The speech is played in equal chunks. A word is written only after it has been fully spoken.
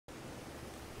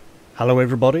Hello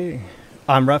everybody,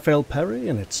 I'm Raphael Perry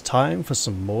and it's time for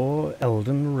some more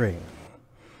Elden Ring.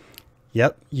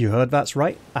 Yep, you heard that's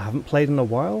right, I haven't played in a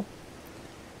while.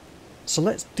 So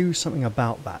let's do something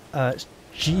about that. It's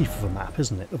G for the map,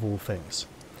 isn't it, of all things.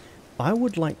 I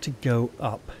would like to go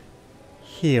up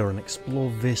here and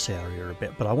explore this area a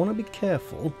bit, but I want to be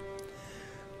careful.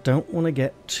 Don't want to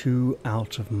get too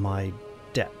out of my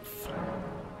depth.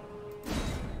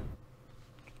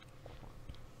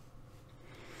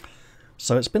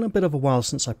 So it's been a bit of a while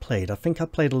since I played. I think I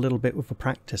played a little bit with the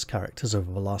practice characters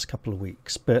over the last couple of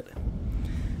weeks, but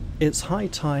it's high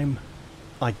time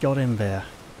I got in there,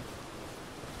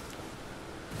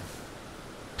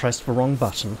 pressed the wrong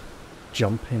button,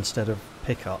 jump instead of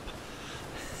pick up.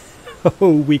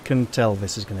 Oh, we can tell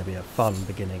this is going to be a fun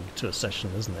beginning to a session,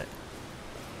 isn't it?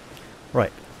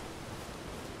 Right.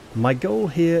 My goal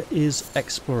here is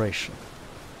exploration.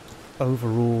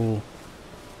 Overall,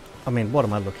 I mean, what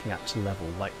am I looking at to level?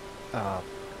 Like,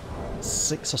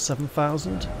 6,000 or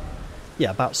 7,000?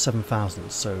 Yeah, about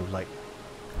 7,000, so like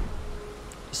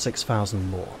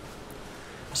 6,000 more.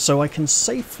 So I can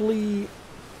safely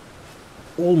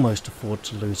almost afford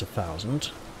to lose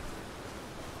 1,000.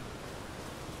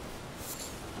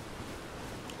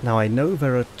 Now I know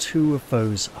there are 2 of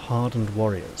those hardened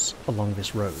warriors along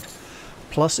this road,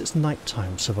 plus it's night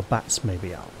time, so the bats may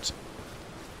be out.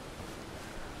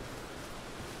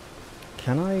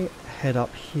 Can I head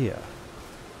up here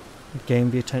and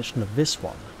gain the attention of this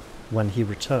one when he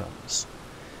returns?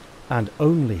 And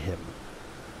only him.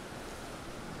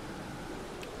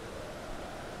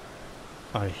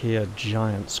 I hear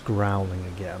giants growling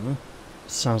again.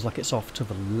 Sounds like it's off to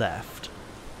the left.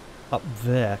 Up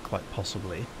there, quite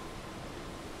possibly.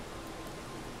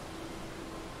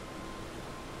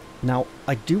 Now,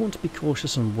 I do want to be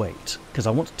cautious and wait, because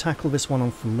I want to tackle this one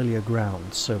on familiar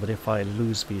ground, so that if I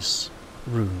lose these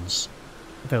runes,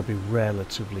 they'll be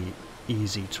relatively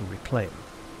easy to reclaim.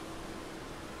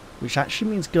 Which actually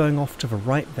means going off to the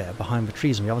right there, behind the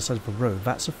trees on the other side of the road.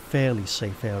 That's a fairly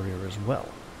safe area as well.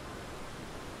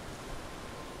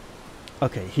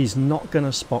 Okay, he's not going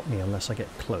to spot me unless I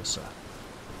get closer.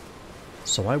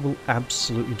 So I will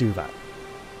absolutely do that.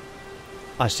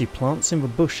 I see plants in the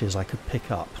bushes I could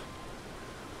pick up.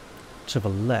 To the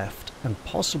left, and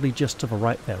possibly just to the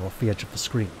right there, off the edge of the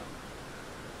screen.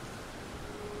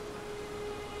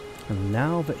 And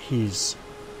now that he's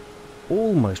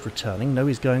almost returning, no,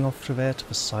 he's going off to there to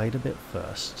the side a bit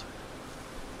first.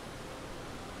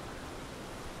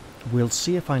 We'll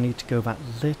see if I need to go that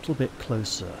little bit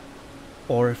closer,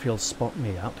 or if he'll spot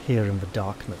me out here in the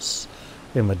darkness,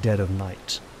 in the dead of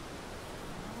night.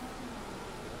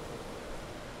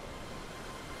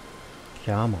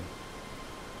 Come on.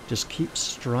 Just keep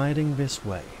striding this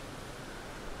way.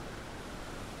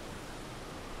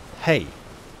 Hey!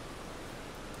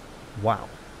 Wow.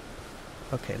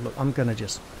 Okay, look, I'm gonna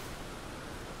just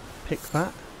pick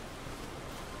that.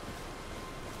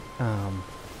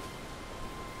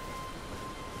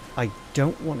 I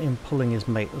don't want him pulling his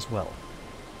mate as well.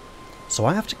 So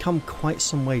I have to come quite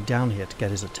some way down here to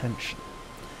get his attention.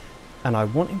 And I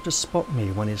want him to spot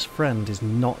me when his friend is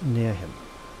not near him.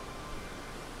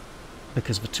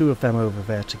 Because the 2 of them over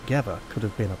there together could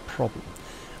have been a problem.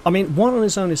 I mean, one on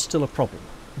his own is still a problem.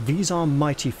 These are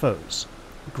mighty foes.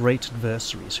 Great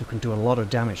adversaries who can do a lot of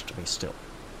damage to me still.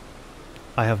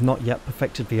 I have not yet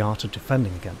perfected the art of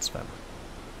defending against them.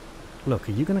 Look,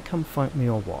 are you going to come fight me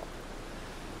or what?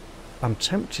 I'm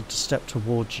tempted to step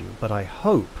towards you, but I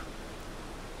hope...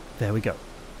 There we go.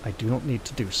 I do not need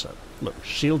to do so. Look,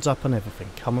 shields up and everything.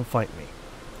 Come and fight me.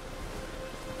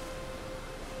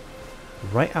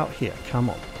 Right out here. Come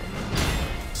on.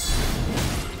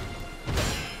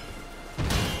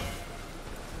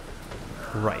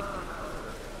 Right.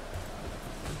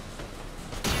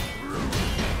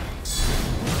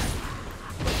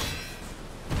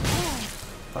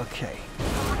 Okay.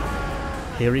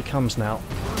 Here he comes now.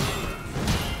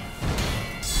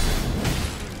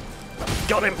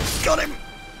 Got him! Got him!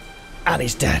 And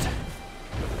he's dead.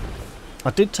 I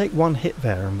did take 1 hit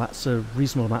there, and that's a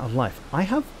reasonable amount of life. I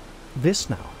have this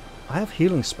now. I have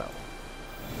healing spell.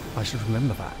 I should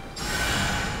remember that.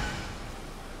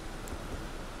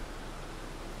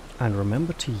 And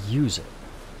remember to use it.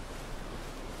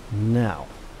 Now,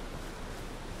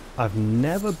 I've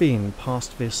never been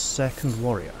past this second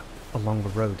warrior along the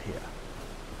road here.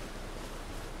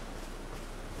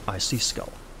 I see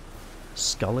Skull.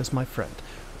 Skull is my friend.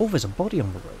 Oh, there's a body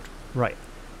on the road. Right.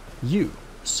 You,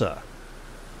 sir.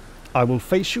 I will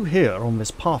face you here on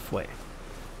this pathway,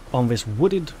 on this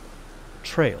wooded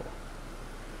trail.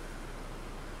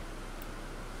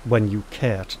 When you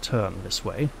care to turn this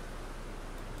way.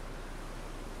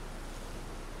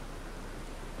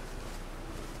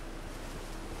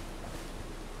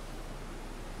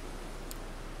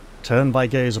 Turn thy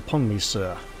gaze upon me,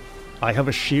 sir. I have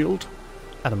a shield,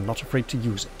 and am not afraid to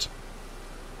use it.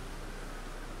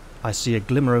 I see a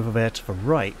glimmer over there to the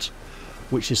right,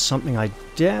 which is something I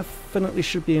definitely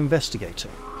should be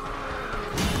investigating.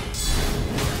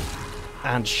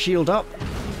 And shield up.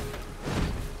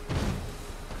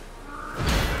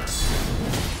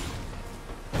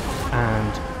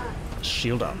 And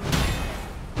shield up.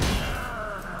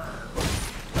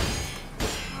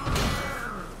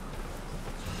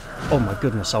 Oh my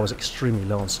goodness, I was extremely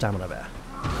low on stamina there.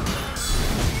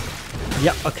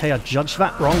 Yep, okay, I judged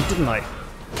that wrong, didn't I?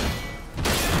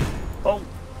 Oh,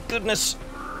 goodness.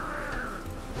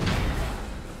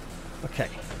 Okay.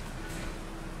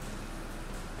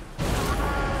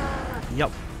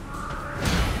 Yep.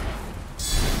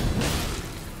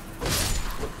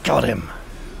 Got him.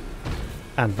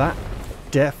 And that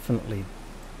definitely...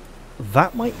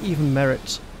 that might even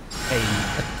merit a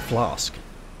flask.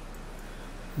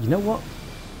 You know what?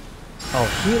 I'll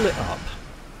heal it up.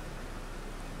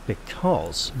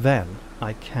 Because then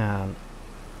I can...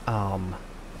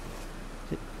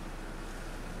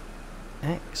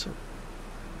 X?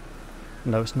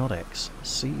 No, it's not X.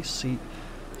 C, C,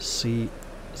 C,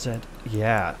 Z.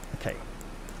 Yeah, okay.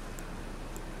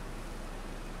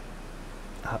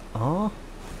 R?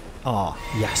 R,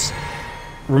 yes.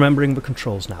 Remembering the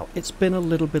controls now. It's been a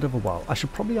little bit of a while. I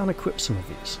should probably unequip some of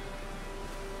these.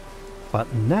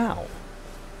 But now...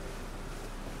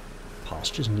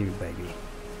 pasture's new, baby.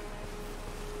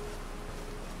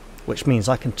 Which means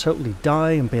I can totally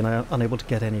die and be unable to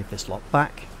get any of this lot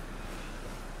back.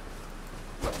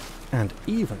 And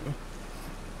even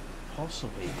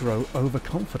possibly grow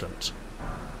overconfident.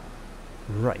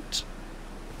 Right.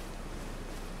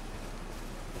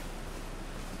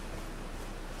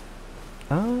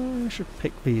 I should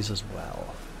pick these as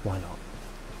well. Why not?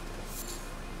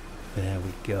 There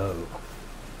we go.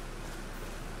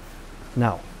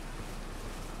 Now.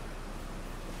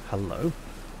 Hello.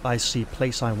 I see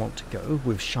place I want to go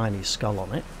with shiny skull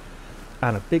on it.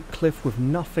 And a big cliff with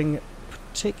nothing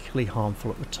particularly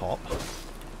harmful at the top.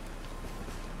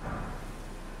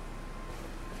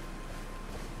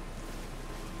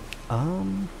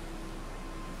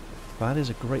 That is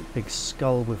a great big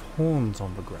skull with horns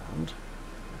on the ground.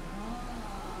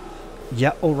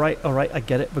 Yeah, alright, I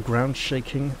get it. The ground's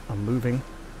shaking. I'm moving.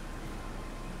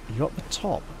 You're at the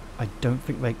top. I don't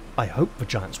think they... I hope the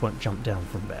giants won't jump down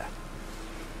from there.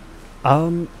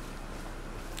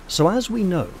 So as we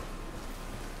know,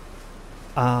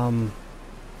 the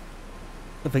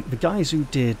guys who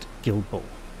did Guild Ball,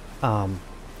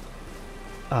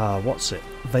 what's it?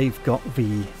 They got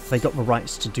the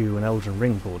rights to do an Elden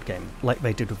Ring board game, like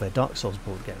they did with their Dark Souls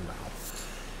board game now.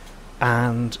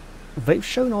 And they've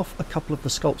shown off a couple of the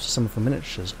sculpts of some of the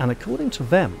miniatures, and according to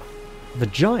them, the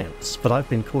giants that I've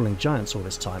been calling giants all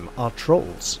this time are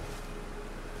trolls.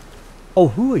 Oh,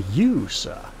 who are you,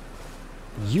 sir?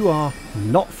 You are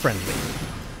not friendly.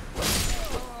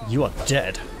 You are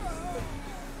dead.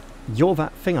 You're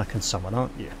that thing I can summon,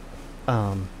 aren't you?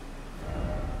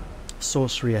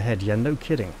 Sorcery ahead, yeah, no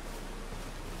kidding.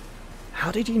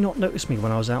 How did he not notice me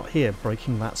when I was out here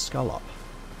breaking that skull up?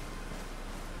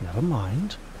 Never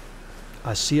mind.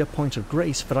 I see a point of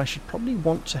grace that I should probably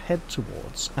want to head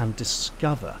towards and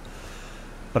discover.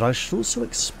 But I should also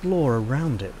explore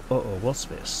around it. Uh-oh, what's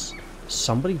this?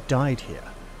 Somebody died here.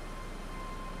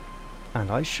 And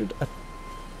I should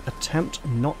attempt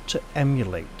not to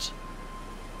emulate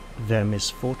their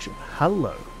misfortune.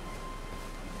 Hello.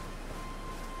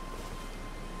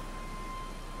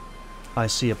 I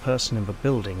see a person in the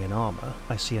building in armor.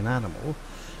 I see an animal.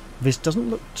 This doesn't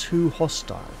look too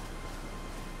hostile.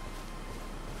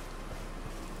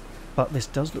 But this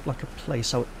does look like a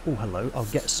place. Oh, hello. I'll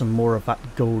get some more of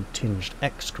that gold-tinged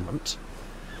excrement.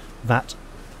 That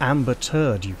amber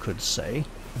turd, you could say.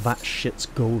 That shit's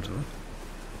golden.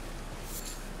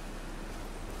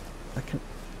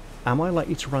 Am I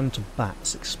likely to run into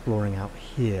bats exploring out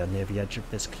here near the edge of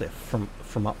this cliff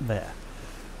from up there?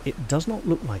 It does not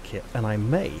look like it, and I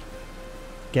may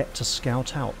get to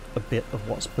scout out a bit of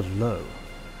what's below.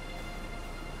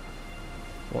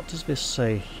 What does this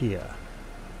say here?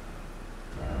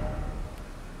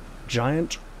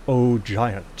 Giant, oh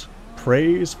giant,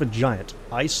 praise the giant.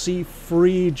 I see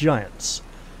 3 giants.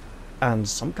 And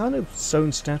some kind of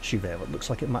stone statue there that looks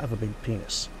like it might have a big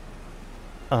penis.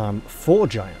 4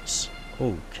 giants.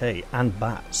 Okay, and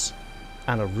bats.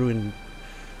 And a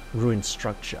ruined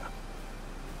structure.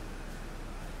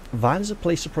 That is a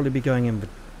place to probably be going in.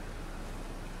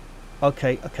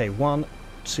 Okay, 1,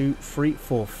 2, 3,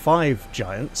 4, 5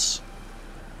 giants.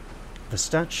 The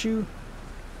statue.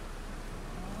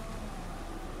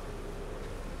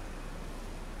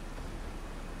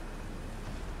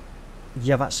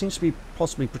 Yeah, that seems to be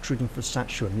possibly protruding from a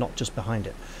statue and not just behind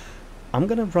it. I'm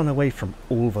going to run away from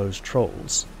all those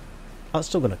trolls. I'm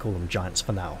still going to call them giants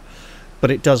for now.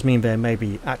 But it does mean there may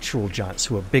be actual giants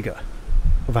who are bigger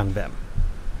than them.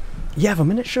 Yeah, the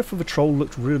miniature for the troll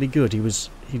looked really good.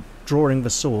 He drawing the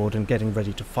sword and getting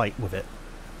ready to fight with it.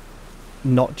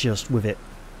 Not just with it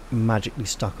magically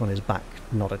stuck on his back,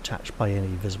 not attached by any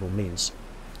visible means.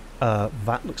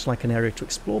 That looks like an area to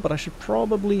explore, but I should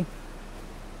probably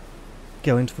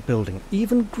go into the building.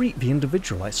 Even greet the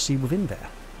individual I see within there.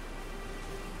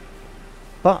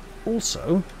 But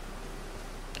also,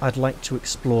 I'd like to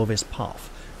explore this path.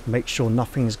 Make sure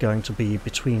nothing's going to be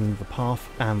between the path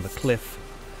and the cliff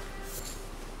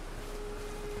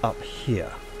up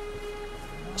here.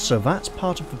 So that's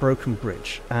part of the broken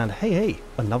bridge. And hey,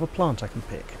 another plant I can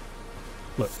pick.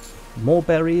 Look, more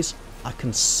berries. I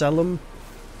can sell them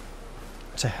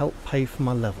to help pay for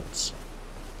my levels.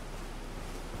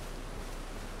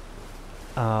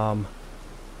 Have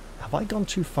I gone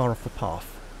too far off the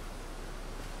path?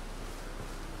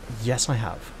 Yes, I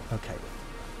have. Okay.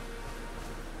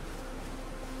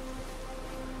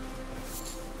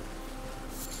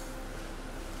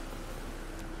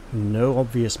 No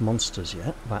obvious monsters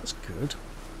yet. That's good.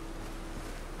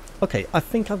 Okay, I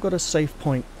think I've got a safe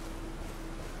point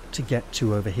to get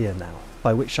to over here now.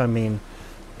 By which I mean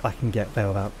I can get there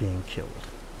without being killed.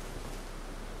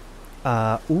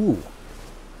 Ooh.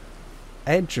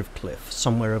 Edge of cliff,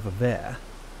 somewhere over there.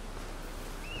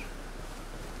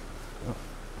 Oh,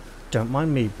 don't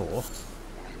mind me, boar.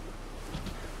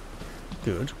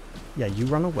 Good. Yeah, you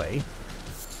run away.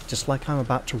 Just like I'm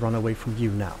about to run away from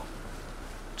you now.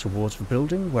 Towards the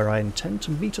building where I intend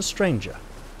to meet a stranger.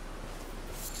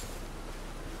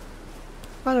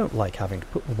 I don't like having to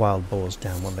put the wild boars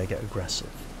down when they get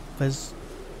aggressive. There's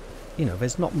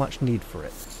not much need for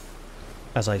it.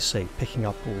 As I say, picking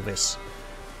up all this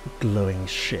glowing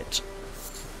shit.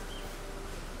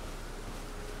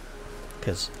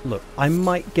 Because, look, I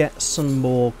might get some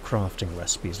more crafting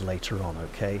recipes later on,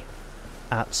 okay?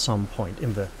 At some point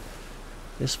in the...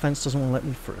 This fence doesn't want to let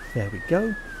me through. There we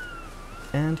go.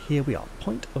 And here we are.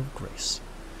 Point of grace.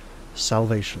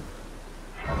 Salvation.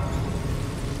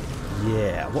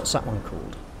 Yeah, what's that one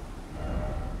called?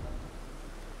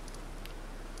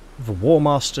 The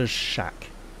Warmaster's Shack.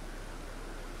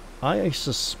 I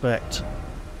suspect...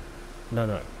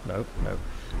 No.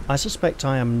 I suspect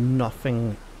I am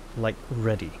nothing like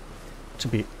ready to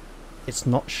be... It's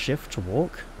not shift to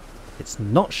walk. It's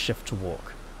not shift to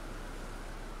walk.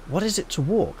 What is it to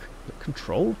walk?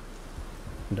 Control?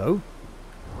 No.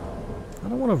 I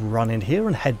don't want to run in here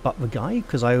and headbutt the guy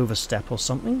because I overstep or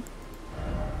something.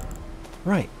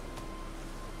 Right.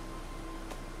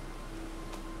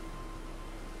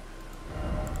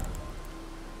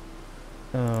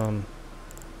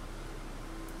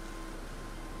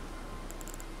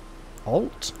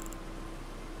 Alt?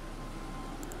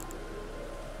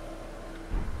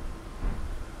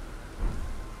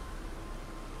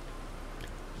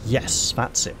 Yes,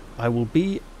 that's it. I will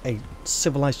be a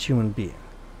civilized human being.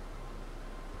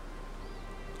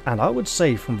 And I would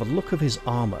say from the look of his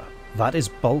armor, that is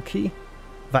bulky,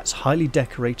 that's highly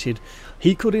decorated.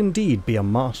 He could indeed be a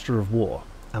master of war,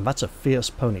 and that's a fierce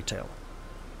ponytail.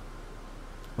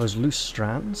 Those loose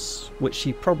strands, which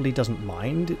he probably doesn't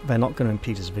mind, they're not going to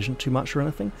impede his vision too much or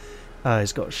anything.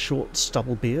 He's got a short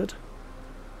stubble beard.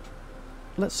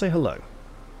 Let's say hello.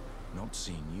 Not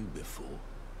seen you before.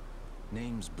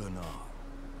 Name's Bernard.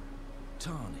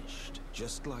 Tarnished,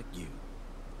 just like you.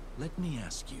 Let me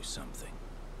ask you something.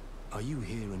 Are you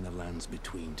here in the lands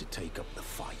between to take up the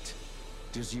fight?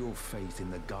 Does your faith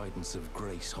in the guidance of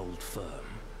grace hold firm,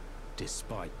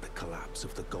 despite the collapse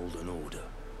of the Golden Order?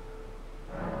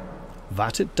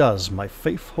 That it does. My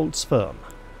faith holds firm.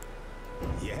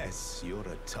 Yes, you're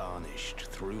a Tarnished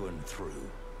through and through.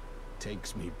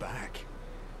 Takes me back.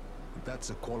 But that's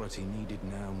a quality needed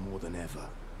now more than ever.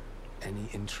 Any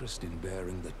interest in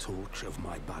bearing the torch of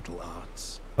my battle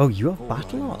arts? Oh, you have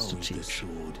battle arts to teach. The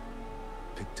sword.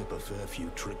 Picked up a fair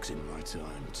few tricks in my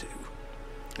time too.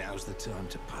 Now's the time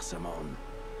to pass them on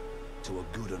to a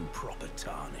good and proper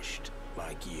Tarnished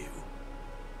like you.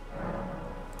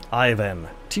 Aye then,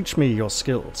 teach me your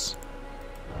skills.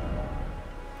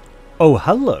 Oh,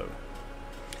 hello.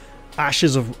 Ash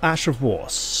of War,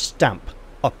 stamp,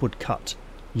 upward cut.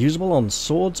 Usable on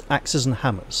swords, axes and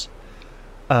hammers.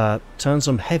 Turns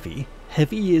them heavy.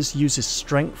 Heavy uses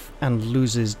strength and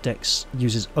uses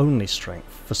only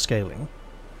strength for scaling.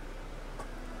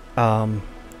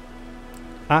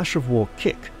 Ash of War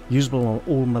kick, usable on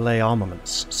all melee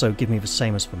armaments, so give me the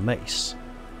same as the mace.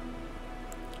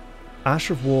 Ash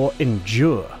of War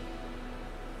endure.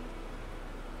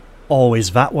 Oh,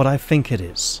 is that what I think it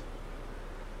is?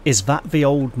 Is that the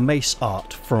old mace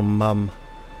art from,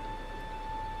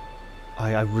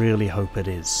 I really hope it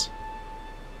is.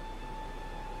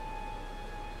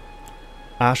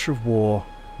 Ash of War,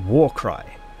 Warcry.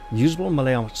 Usable in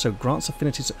melee armor, so grants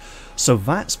affinities. So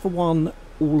that's the one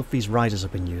all of these riders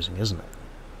have been using, isn't it?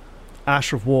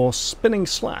 Ash of War, Spinning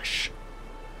Slash.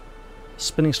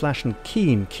 Spinning Slash and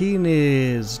Keen. Keen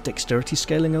is dexterity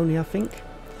scaling only, I think.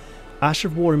 Ash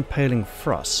of War, Impaling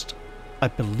Thrust. I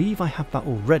believe I have that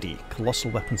already.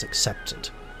 Colossal Weapons accepted.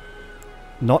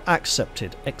 Not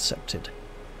accepted, accepted.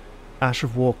 Ash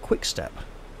of War, Quick Step.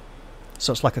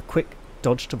 So it's like a quick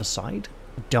dodge to the side,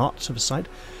 dart to the side.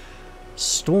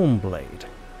 Stormblade.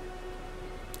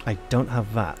 I don't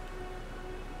have that.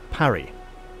 Parry.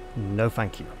 No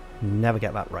thank you. Never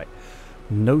get that right.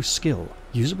 No skill.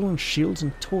 Usable on shields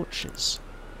and torches.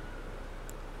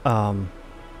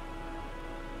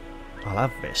 I'll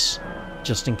have this,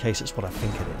 just in case it's what I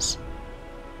think it is.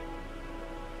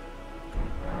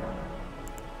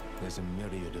 There's a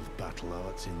myriad of battle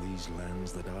arts in these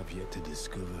lands that I've yet to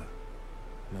discover.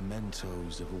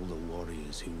 Mementos of all the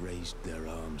warriors who raised their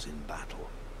arms in battle,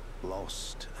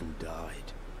 lost and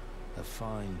died. A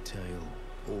fine tale,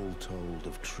 all told,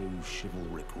 of true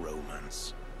chivalric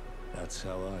romance. That's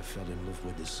how I fell in love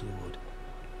with the sword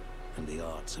and the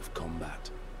arts of combat.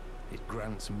 It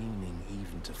grants meaning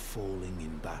even to falling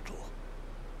in battle,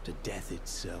 to death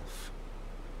itself.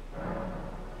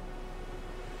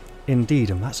 Indeed,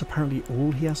 and that's apparently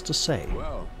all he has to say.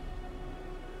 Well,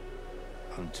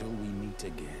 until we meet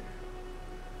again.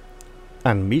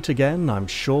 And meet again, I'm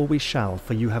sure we shall,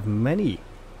 for you have many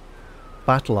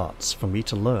battle arts for me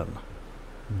to learn,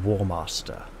 War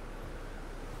Master.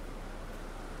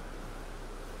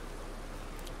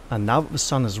 And now that the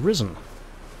sun has risen,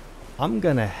 I'm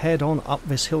gonna head on up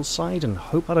this hillside and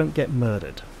hope I don't get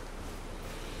murdered.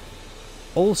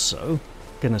 Also,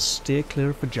 gonna steer clear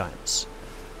of the giants.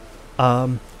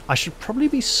 I should probably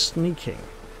be sneaking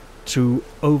to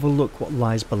overlook what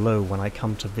lies below when I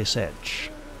come to this edge.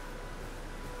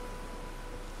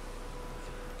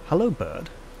 Hello, bird.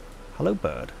 Hello,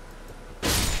 bird.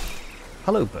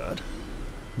 Hello, bird.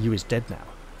 You is dead now.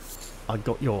 I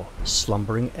got your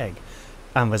slumbering egg.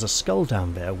 And there's a skull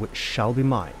down there which shall be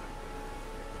mine.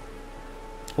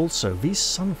 Also, these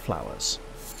sunflowers.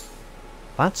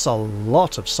 That's a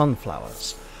lot of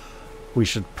sunflowers. We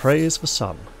should praise the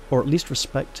sun, or at least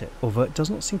respect it, although it does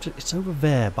not seem to... It's over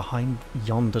there behind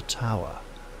yonder tower,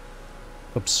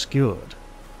 obscured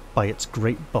by its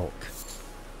great bulk.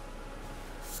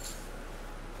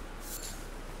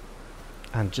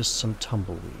 And just some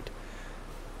tumbleweed.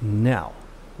 Now,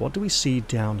 what do we see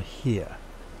down here?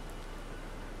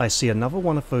 I see another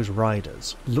one of those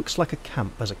riders. Looks like a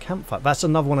camp. There's a campfire. That's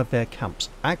another one of their camps.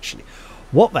 Actually,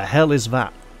 what the hell is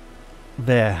that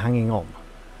they're hanging on?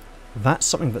 That's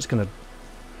something that's going to...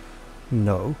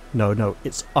 No, no, no.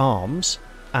 It's arms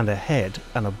and a head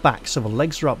and a back. So the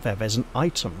legs are up there. There's an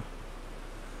item.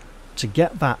 To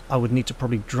get that, I would need to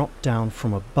probably drop down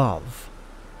from above.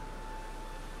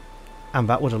 And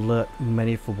that would alert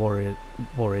many of the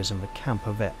warriors in the camp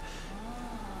over there.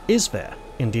 Is there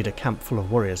indeed a camp full of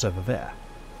warriors over there?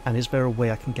 And is there a way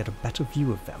I can get a better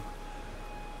view of them?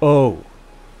 Oh.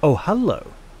 Oh, hello.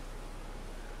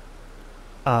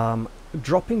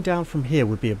 Dropping down from here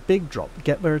would be a big drop.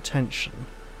 Get their attention.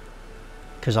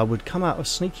 Because I would come out of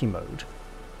sneaky mode.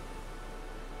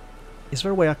 Is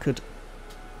there a way I could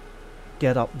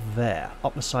get up there?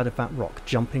 Up the side of that rock,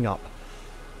 jumping up,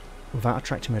 without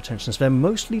attracting their attention? So they're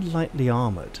mostly lightly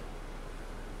armoured.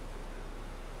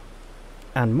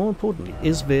 And more importantly,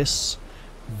 is this...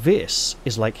 This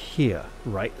is like here,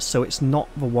 right? So it's not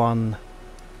the one...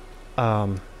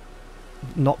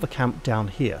 not the camp down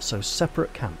here. So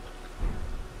separate camp.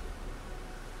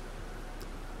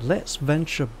 Let's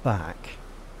venture back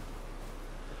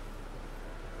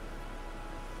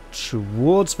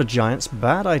towards the giants.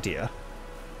 Bad idea.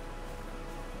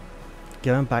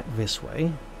 Going back this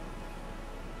way.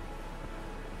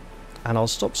 And I'll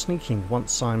stop sneaking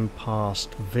once I'm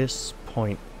past this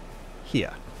point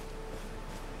here.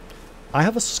 I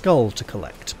have a skull to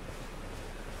collect.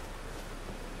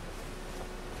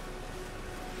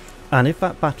 And if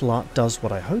that battle art does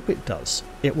what I hope it does,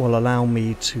 it will allow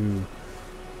me to,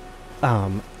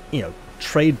 you know,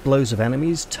 trade blows of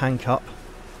enemies, tank up,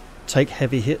 take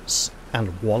heavy hits,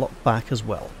 and wallop back as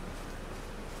well.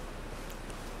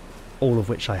 All of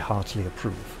which I heartily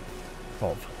approve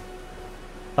of.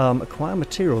 Acquire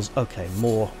materials. Okay,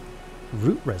 more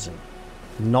root resin.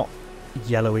 Not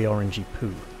yellowy orangey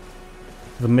poo.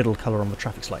 The middle colour on the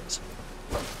traffic lights.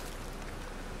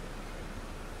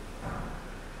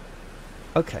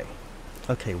 Okay.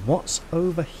 Okay, what's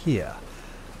over here?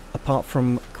 Apart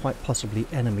from quite possibly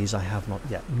enemies I have not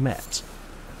yet met.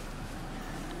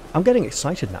 I'm getting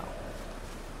excited now.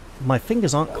 My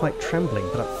fingers aren't quite trembling,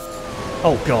 but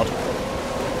oh god.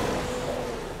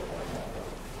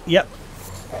 Yep.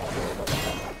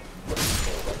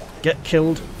 Get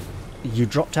killed. You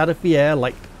dropped out of the air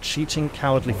like cheating,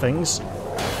 cowardly things.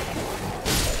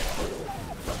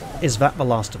 Is that the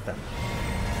last of them?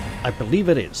 I believe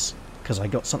it is, because I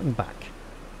got something back.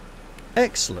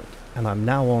 Excellent. And I'm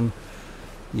now on...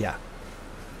 yeah.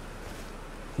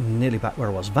 Nearly back where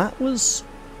I was. That was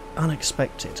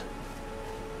unexpected.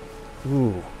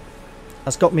 Ooh.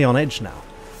 That's got me on edge now.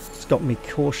 It's got me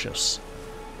cautious.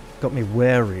 Got me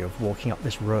wary of walking up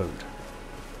this road.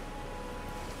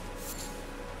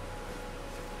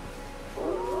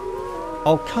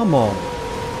 Oh, come on.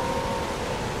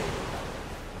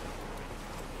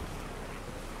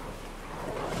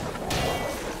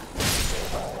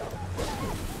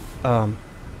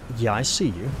 Yeah, I see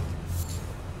you.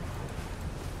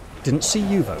 Didn't see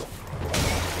you, though.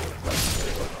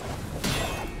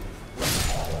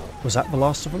 Was that the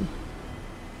last of them?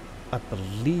 I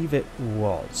believe it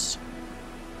was.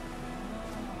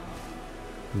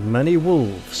 Many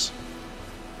wolves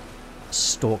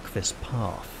stalk this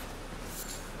path.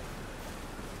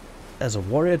 There's a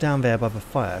warrior down there by the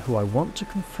fire who I want to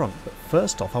confront, but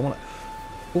first off I want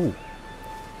to... ooh.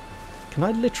 Can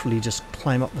I literally just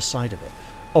climb up the side of it?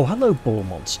 Oh, hello, ball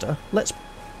monster. Let's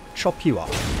chop you up.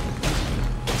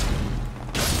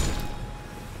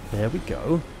 There we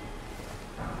go.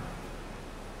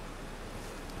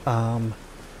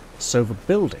 So the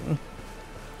building...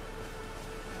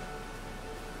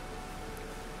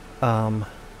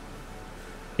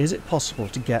 is it possible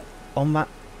to get on that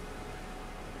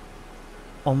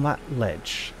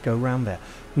ledge? Go round there?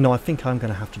 No, I think I'm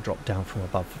going to have to drop down from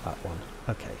above for that one.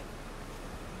 Okay.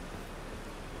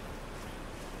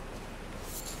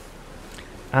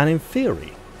 And in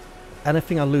theory,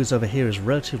 anything I lose over here is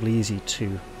relatively easy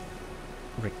to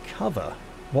recover.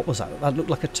 What was that? That looked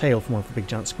like a tail from one of the big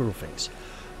giant squirrel things,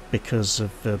 because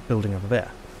of the building over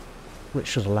there, which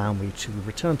should allow me to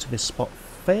return to this spot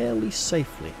fairly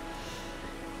safely.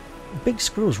 Big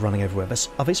squirrels running everywhere.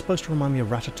 Are they supposed to remind me of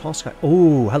Ratatosk?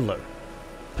 Oh, hello.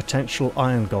 Potential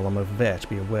iron golem over there to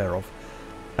be aware of.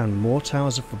 And more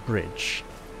towers of the bridge.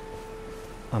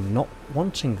 I'm not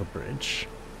wanting the bridge.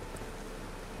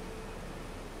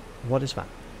 What is that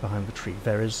behind the tree?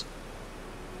 There is...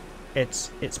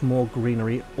 It's more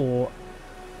greenery, or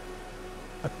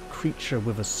a creature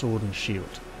with a sword and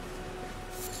shield.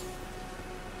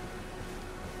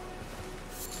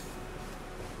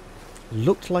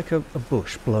 Looked like a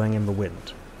bush blowing in the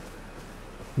wind.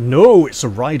 No, it's a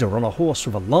rider on a horse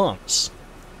with a lance.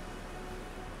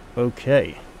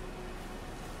 Okay.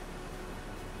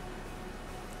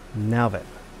 Now then,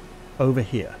 over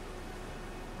here.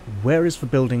 Where is the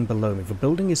building below me? The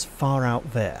building is far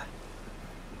out there.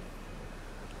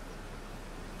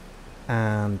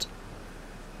 And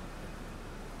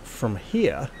from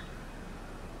here...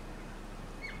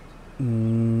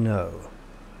 no.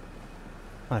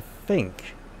 I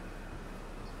think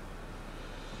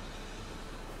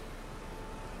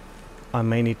I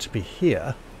may need to be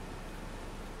here.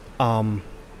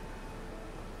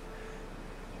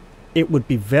 It would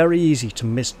be very easy to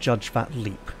misjudge that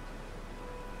leap.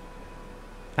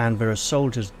 And there are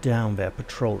soldiers down there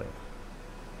patrolling.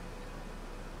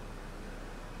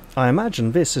 I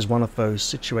imagine this is one of those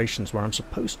situations where I'm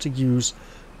supposed to use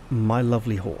my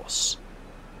lovely horse.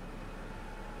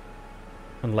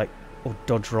 And like... or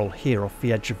dodge roll here off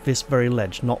the edge of this very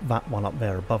ledge, not that one up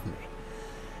there above me.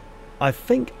 I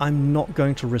think I'm not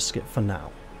going to risk it for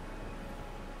now.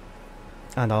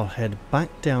 And I'll head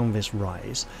back down this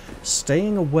rise,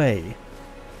 staying away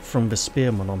from the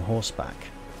spearman on horseback,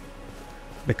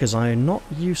 because I am not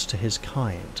used to his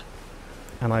kind.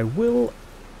 And I will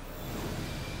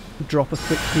drop a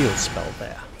quick heal spell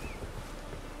there.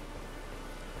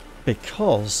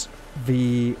 Because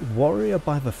the warrior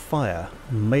by the fire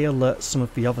may alert some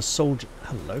of the other soldiers...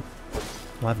 hello.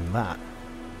 Not even that.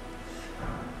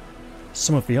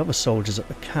 Some of the other soldiers at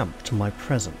the camp to my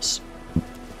presence.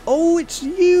 Oh, it's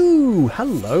you!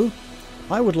 Hello.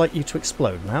 I would like you to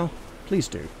explode now. Please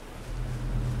do.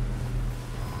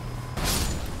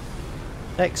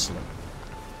 Excellent.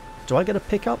 Do I get a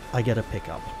pickup? I get a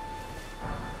pickup.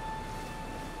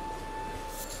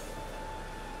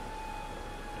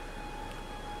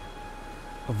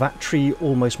 That tree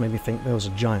almost made me think there was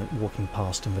a giant walking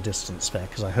past in the distance there,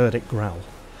 because I heard it growl.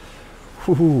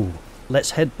 Whoo!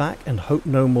 Let's head back and hope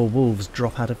no more wolves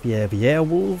drop out of the air. The air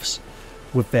wolves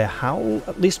With their howl,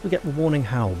 at least we get the warning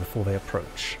howl before they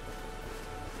approach.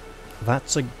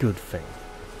 That's a good thing.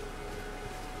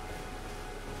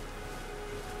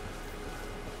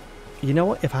 You know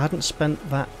what? If I hadn't spent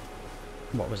that...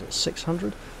 What was it?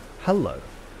 600? Hello.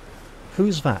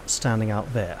 Who's that standing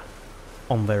out there?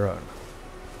 On their own.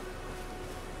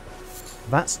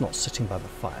 That's not sitting by the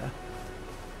fire.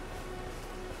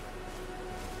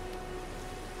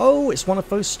 Oh, it's one of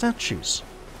those statues.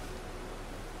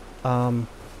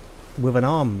 With an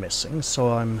arm missing,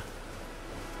 so I'm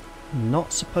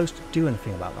not supposed to do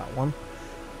anything about that one.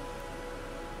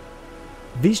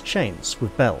 These chains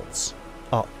with bells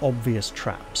are obvious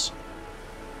traps.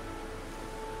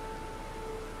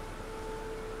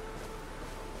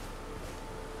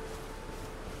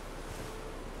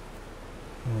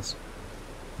 There's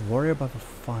a warrior by the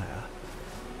fire.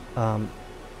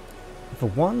 The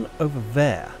one over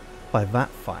there by that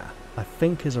fire, I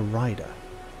think, is a rider.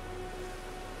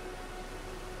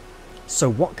 So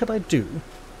what could I do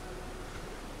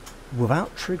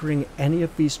without triggering any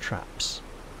of these traps?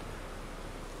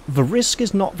 The risk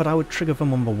is not that I would trigger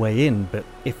them on the way in, but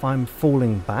if I'm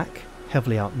falling back,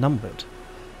 heavily outnumbered,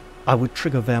 I would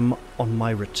trigger them on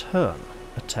my return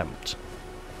attempt.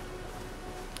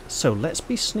 So let's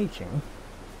be sneaking.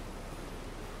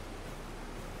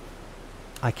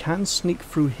 I can sneak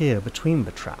through here between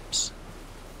the traps.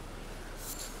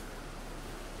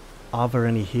 Are there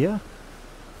any here?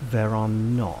 There are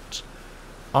not.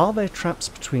 Are there traps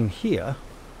between here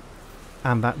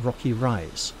and that rocky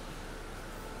rise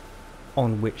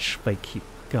on which they keep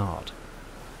guard?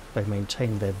 They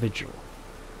maintain their vigil.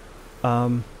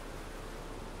 There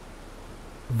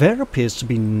appears to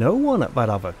be no one at that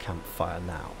other campfire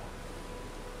now.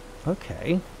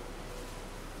 Okay.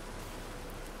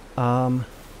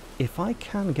 If I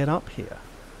can get up here.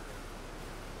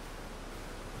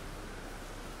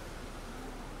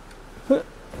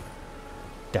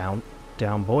 Down,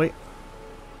 down, boy.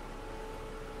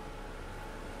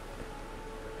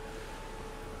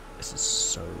 This is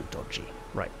so dodgy.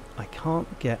 Right, I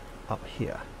can't get up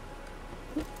here.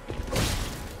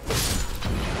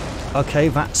 Okay,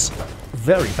 that's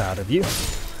very bad of you,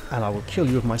 and I will kill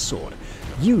you with my sword.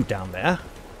 You down there.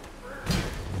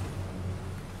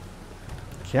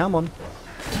 Come on.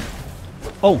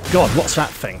 Oh god, what's that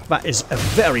thing? That is a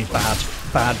very bad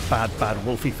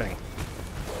wolfy thing.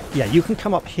 Yeah, you can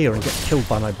come up here and get killed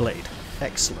by my blade.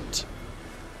 Excellent.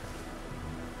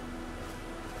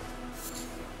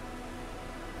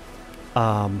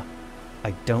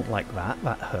 I don't like that.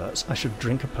 That hurts. I should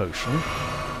drink a potion.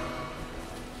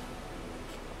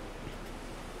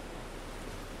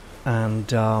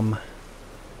 And,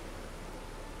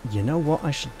 you know what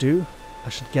I should do? I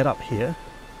should get up here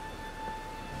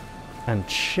and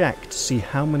check to see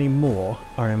how many more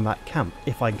are in that camp.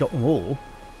 If I got them all...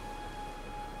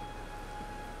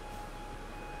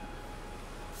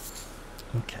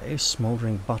 Okay,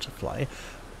 smouldering butterfly.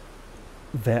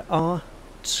 There are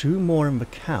 2 more in the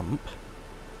camp.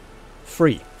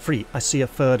 3. I see a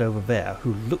third over there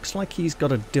who looks like he's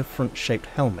got a different shaped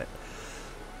helmet.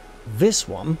 This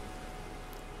one,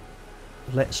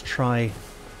 let's try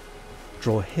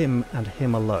draw him and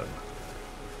him alone.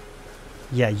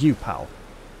 Yeah, you pal.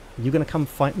 You gonna come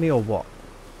fight me or what?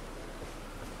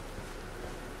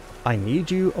 I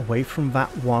need you away from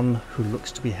that one who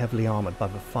looks to be heavily armoured by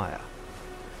the fire.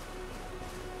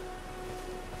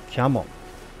 Come on.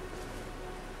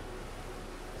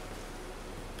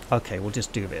 Okay, we'll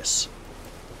just do this.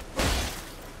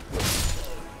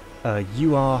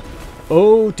 You are...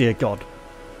 Oh dear god.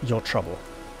 You're trouble.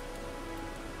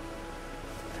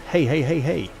 Hey.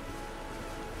 Hey.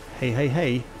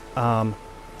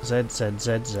 Z.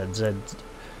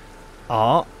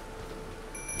 R.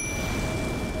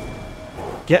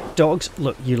 Get dogs.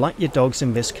 Look, you like your dogs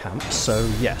in this camp, so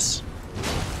yes.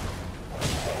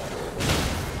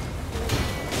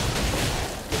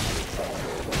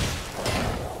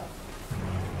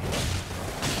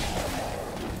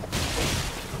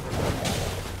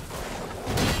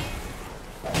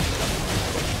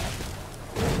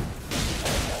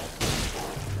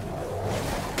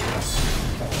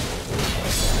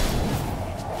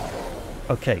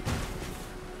 Okay,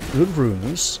 good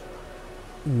runes,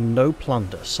 no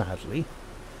plunder sadly.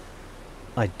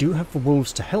 I do have the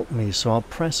wolves to help me, so I'll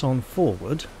press on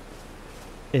forward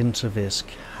into this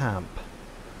camp.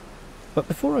 But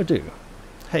before I do,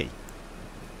 hey,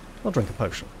 I'll drink a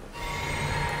potion,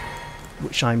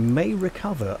 which I may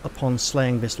recover upon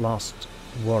slaying this last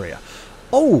warrior.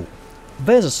 Oh,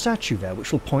 there's a statue there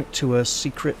which will point to a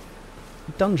secret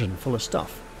dungeon full of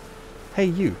stuff. Hey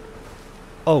you.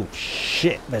 Oh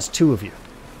shit, there's 2 of you.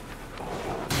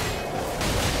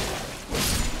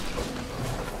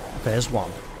 There's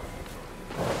one.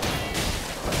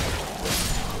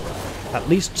 At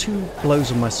least 2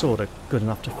 blows of my sword are good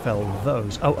enough to fell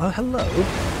those. Oh, hello.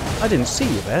 I didn't see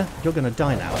you there. You're going to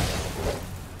die now.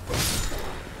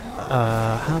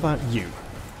 How about you?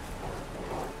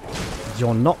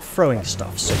 You're not throwing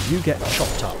stuff, so you get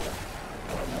chopped up.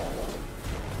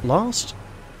 Last?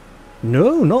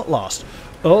 No, not last.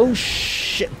 Oh,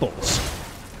 shitballs.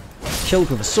 Killed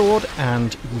with a sword,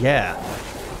 and yeah.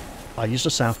 I used a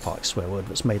South Park swear word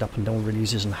that's made up and no one really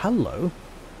uses, and hello.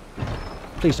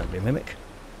 Please don't be a mimic.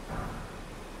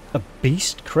 A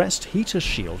beast crest heater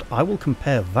shield. I will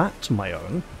compare that to my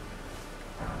own.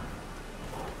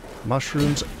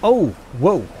 Mushrooms. Oh,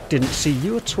 whoa. Didn't see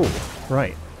you at all.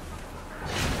 Right.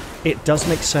 It does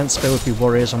make sense there would be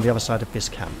warriors on the other side of this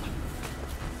camp.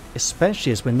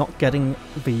 Especially as we're not getting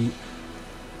the...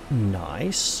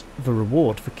 Nice. The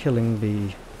reward for killing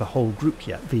the whole group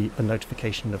yet. The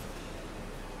notification of...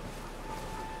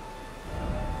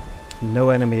 No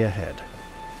enemy ahead.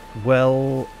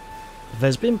 Well,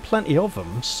 there's been plenty of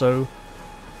them, so...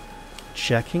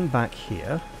 Checking back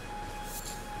here...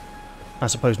 I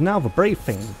suppose now the brave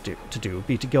thing to do would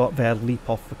be to go up there, leap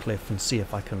off the cliff and see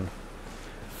if I can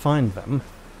find them.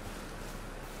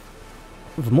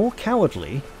 The more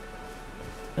cowardly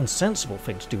and sensible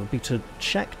thing to do would be to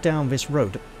check down this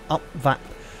road, up that...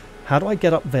 How do I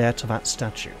get up there to that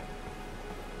statue?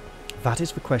 That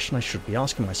is the question I should be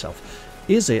asking myself.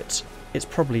 Is it... It's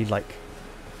probably like...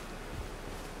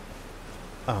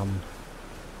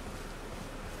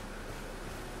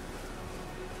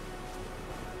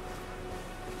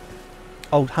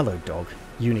 Oh, hello, dog.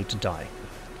 You need to die.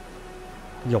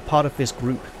 You're part of this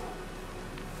group.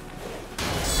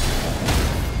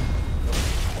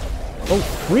 Oh,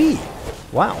 3!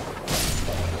 Wow.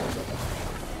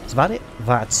 Is that it?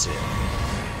 That's it.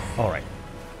 Alright.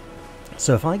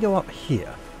 So if I go up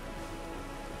here...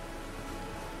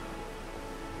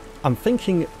 I'm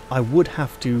thinking I would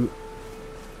have to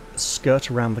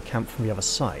skirt around the camp from the other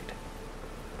side.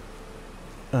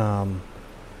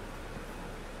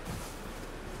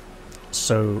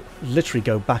 So literally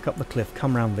go back up the cliff,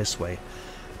 come round this way.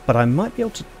 But I might be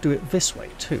able to do it this way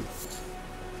too.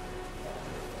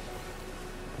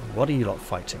 What are you lot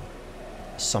fighting?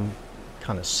 Some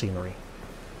kind of scenery.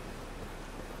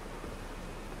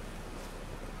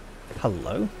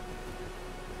 Hello?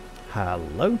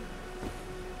 Hello?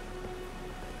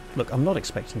 Look, I'm not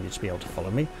expecting you to be able to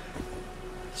follow me.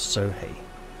 So, hey.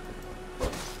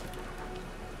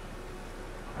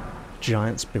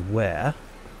 Giants beware.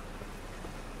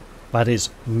 That is,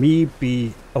 me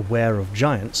be aware of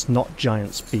giants, not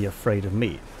giants be afraid of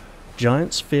me.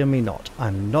 Giants fear me not.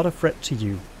 I'm not a threat to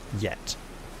you yet.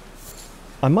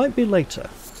 I might be later,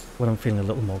 when I'm feeling a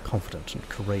little more confident and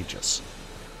courageous.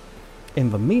 In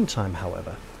the meantime,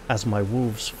 however, as my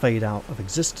wolves fade out of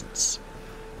existence,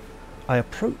 I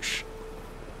approach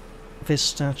this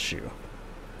statue.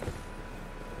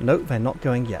 No, they're not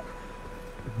going yet.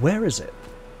 Where is it?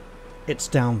 It's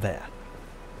down there.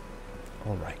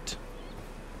 Alright.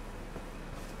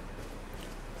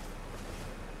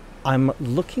 I'm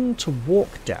looking to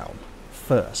walk down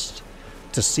first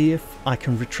to see if I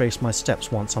can retrace my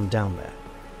steps once I'm down there.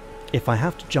 If I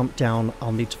have to jump down,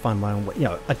 I'll need to find my own way. You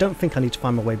know, I don't think I need to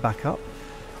find my way back up.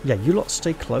 Yeah, you lot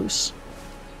stay close.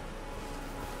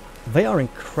 They are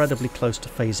incredibly close to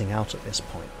phasing out at this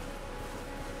point.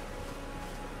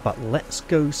 But let's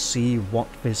go see what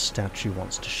this statue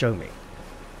wants to show me.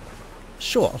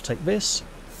 Sure, I'll take this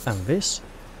and this.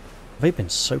 They've been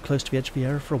so close to the edge of the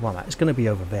area for a while now. It's going to be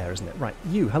over there, isn't it? Right,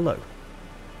 you, hello.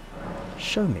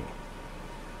 Show me.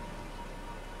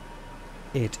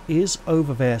 It is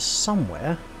over there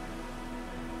somewhere.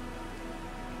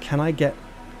 Can I get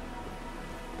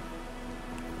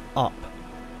up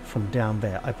from down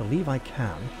there? I believe I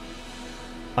can.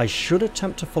 I should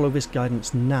attempt to follow this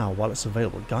guidance now while it's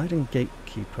available. Guide and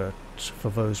gatekeeper for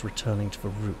those returning to the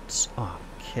roots.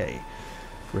 Okay.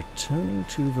 Returning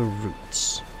to the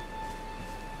roots.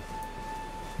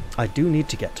 I do need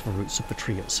to get to the roots of the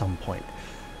tree at some point.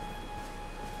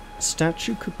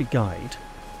 Statue could be guide.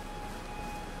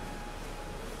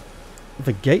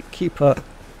 The gatekeeper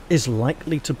is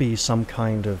likely to be some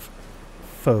kind of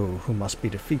foe who must be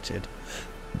defeated,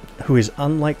 who is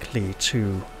unlikely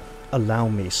to allow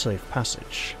me safe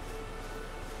passage.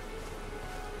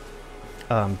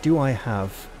 Do I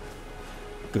have...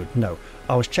 Good, no.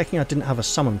 I was checking I didn't have a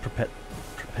summon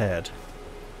prepared,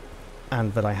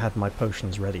 and that I had my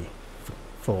potions ready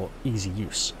for easy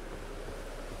use.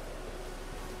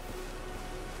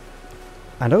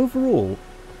 And overall,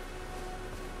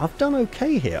 I've done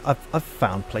okay here. I've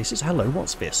found places. Hello,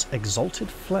 what's this? Exalted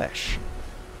flesh.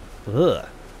 Ugh.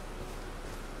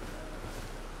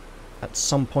 At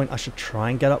some point I should try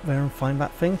and get up there and find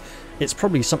that thing. It's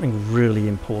probably something really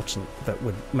important that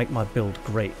would make my build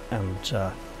great and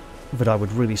that I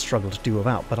would really struggle to do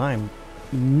without, but I am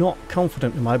not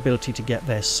confident in my ability to get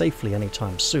there safely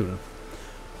anytime soon.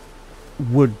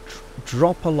 Would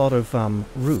drop a lot of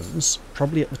runes,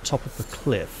 probably at the top of the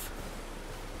cliff,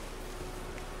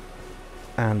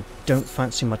 and don't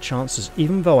fancy my chances,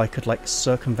 even though I could like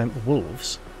circumvent the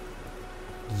wolves.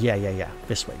 Yeah,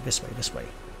 this way, this way, this way.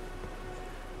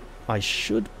 I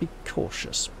should be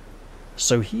cautious.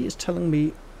 So he is telling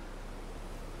me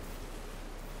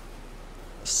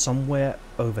somewhere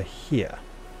over here.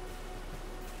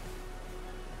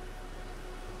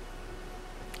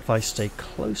 If I stay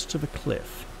close to the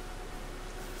cliff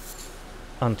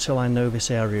until I know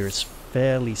this area is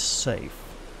fairly safe.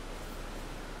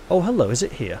 Oh, hello, is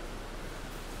it here?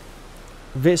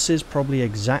 This is probably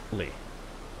exactly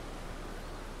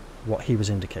what he was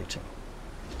indicating.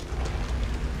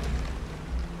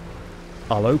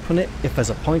 I'll open it if there's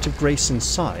a point of grace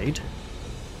inside,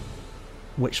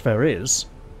 which there is.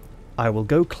 I will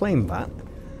go claim that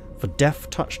for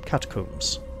death-touched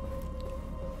catacombs.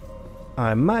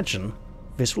 I imagine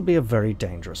this will be a very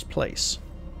dangerous place.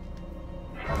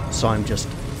 So I'm just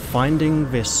finding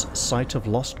this site of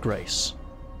lost grace,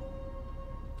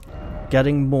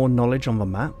 getting more knowledge on the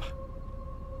map.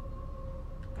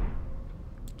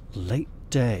 Late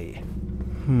day.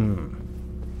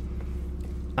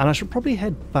 And I should probably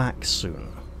head back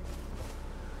soon.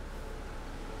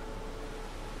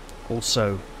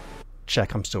 Also,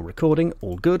 check I'm still recording,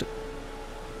 all good.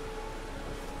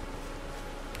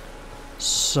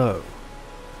 So,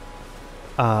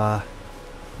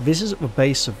 this is at the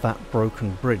base of that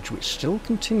broken bridge, which still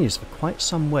continues for quite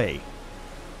some way.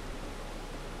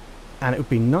 And it would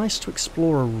be nice to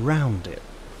explore around it.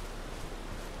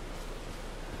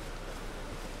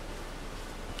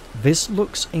 This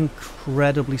looks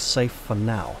incredibly safe for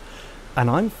now, and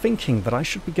I'm thinking that I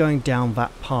should be going down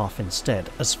that path instead,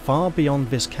 as far beyond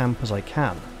this camp as I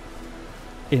can,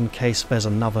 in case there's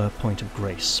another point of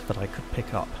grace that I could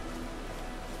pick up.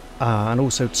 And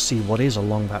also to see what is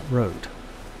along that road.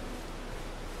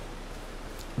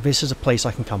 This is a place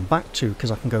I can come back to, because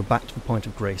I can go back to the point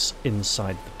of grace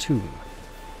inside the tomb.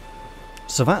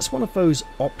 So that's one of those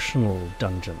optional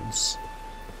dungeons.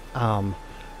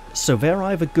 So they're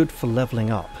either good for leveling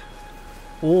up,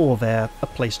 or they're a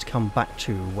place to come back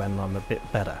to when I'm a bit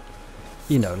better.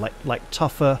 You know, like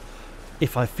tougher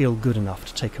if I feel good enough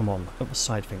to take them on at the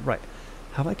side thing. Right,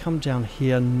 have I come down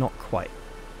here? Not quite.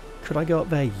 Could I go up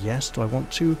there? Yes. Do I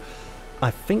want to?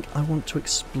 I think I want to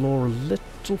explore a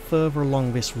little further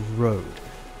along this road.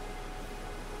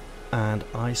 And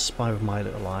I spy with my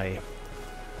little eye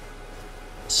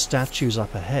statues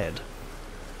up ahead,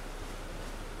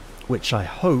 which I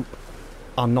hope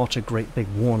are not a great big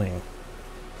warning.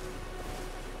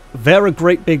 They're a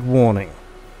great big warning.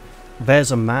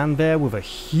 There's a man there with a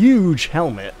huge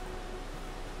helmet.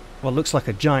 What looks like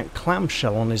a giant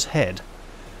clamshell on his head.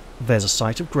 There's a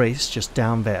site of grace just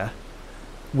down there,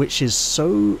 which is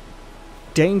so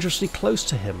dangerously close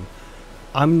to him,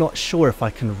 I'm not sure if I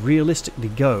can realistically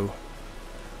go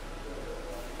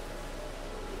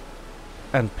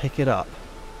and pick it up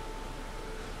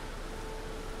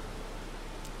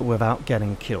without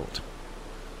getting killed.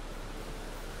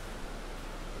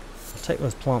 I'll take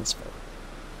those plants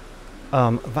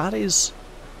though. That is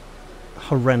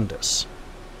horrendous.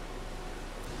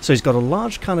 So he's got a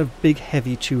large kind of big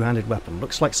heavy two-handed weapon.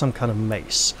 Looks like some kind of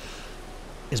mace.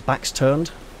 His back's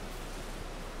turned.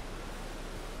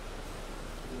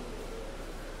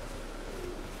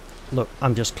 Look,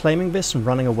 I'm just claiming this and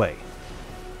running away.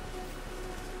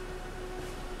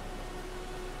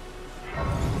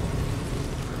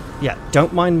 Yeah,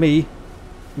 don't mind me,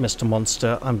 Mr.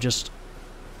 Monster. I'm just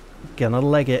gonna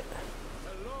leg it.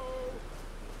 Hello?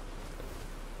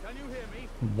 Can you hear me?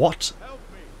 What? Help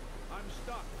me. I'm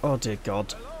stuck. Oh dear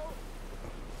God. Hello?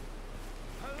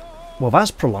 Hello? Well,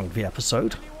 that's prolonged the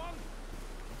episode. Anyone?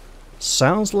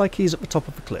 Sounds like he's at the top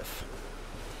of the cliff.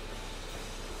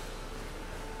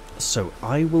 So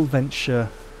I will venture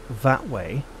that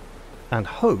way and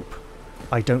hope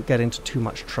I don't get into too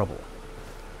much trouble.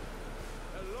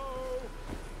 Hello?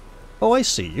 Oh, I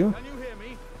see you. Can you hear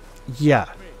me? Yeah.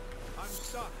 Help me. I'm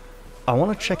stuck. I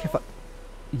want to check if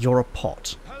you're a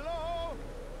pot. Hello?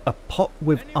 A pot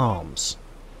with arms.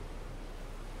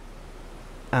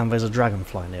 And there's a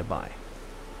dragonfly nearby.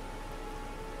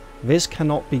 This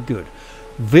cannot be good.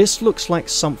 This looks like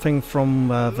something from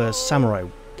the samurai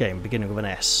game, beginning with an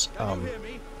S. Can you hear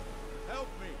me? Help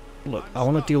me. Look, I'm I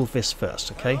want to stuck. deal with this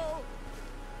first, okay?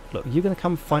 Hello? Look, are you going to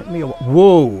come fight me or...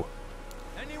 Whoa!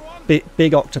 Anyone?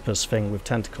 Big octopus thing with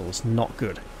tentacles. Not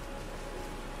good.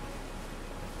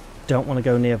 Don't want to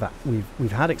go near that.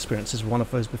 We've had experiences with one of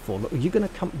those before. Look, are you going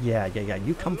to come... Yeah.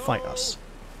 You come fight us.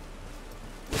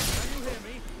 Can you hear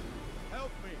me?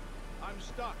 Help me. I'm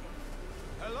stuck.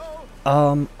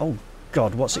 Hello? Oh,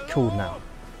 God, what's it called now?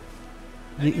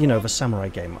 You know, the samurai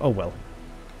game. Oh, well.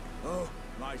 Oh,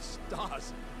 my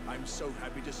stars! I'm so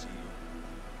happy to see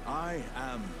you. I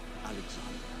am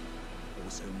Alexander,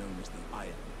 also known as the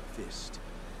Iron Fist.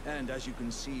 And as you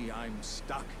can see, I'm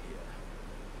stuck here.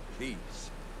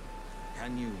 Please,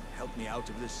 can you help me out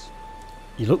of this?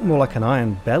 You look more like an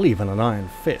iron belly than an iron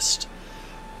fist.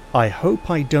 I hope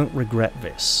I don't regret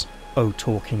this, oh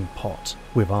talking pot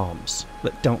with arms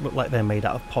that don't look like they're made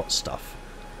out of pot stuff.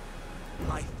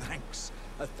 My thanks,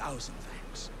 1,000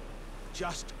 thanks.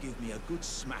 Just give me a good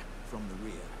smack from the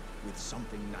rear with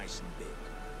something nice and big.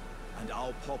 And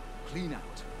I'll pop clean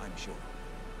out, I'm sure.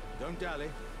 Don't dally.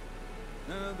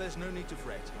 No, there's no need to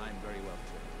fret. I'm very well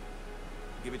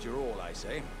trained. Give it your all, I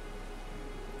say.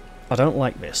 I don't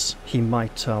like this. He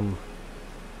might,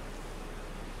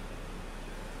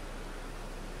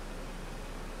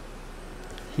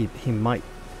 He might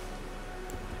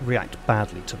react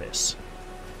badly to this.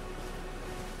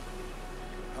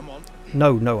 Come on.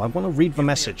 No, I want to read the Give me a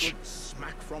message. good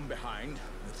smack from behind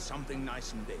with something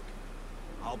nice and big.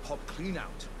 I'll pop clean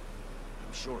out.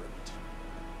 I'm sure of it.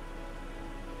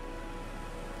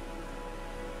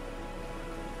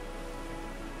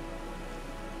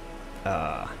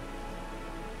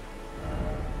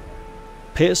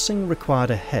 Piercing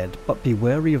required a head, but be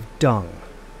wary of dung.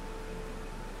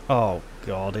 Oh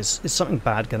God, is something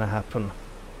bad gonna happen?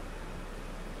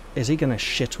 Is he gonna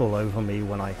shit all over me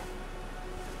when I...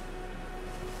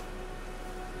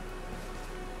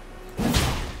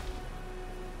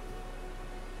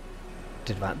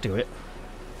 Did that do it?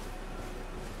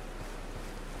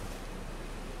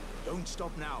 Don't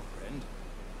stop now, friend.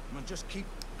 And just keep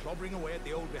clobbering away at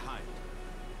the old behind.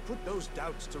 Put those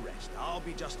doubts to rest. I'll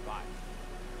be just fine.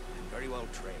 I'm very well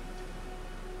trained.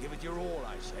 Give it your all,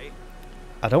 I say.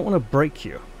 I don't want to break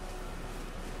you.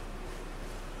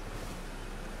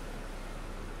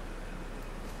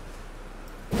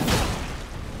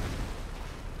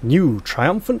 New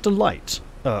triumphant delight.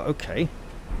 Okay.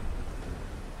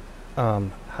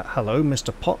 Hello,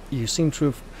 Mr. Pot. You seem to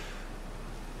have...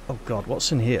 Oh God,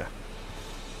 what's in here?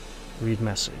 Read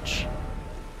message.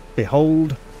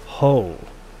 Behold, whole.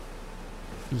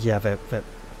 Yeah, the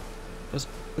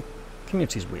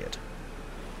community's weird.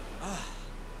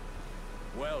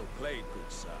 Well played,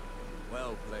 good sir.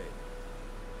 Well played.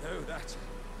 Though that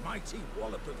mighty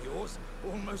wallop of yours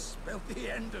almost spelled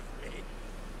the end of me.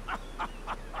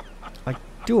 I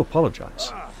do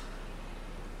apologize.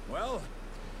 Well,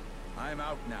 I'm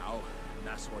out now, and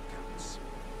that's what counts.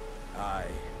 I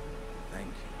thank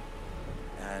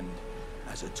you. And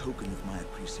as a token of my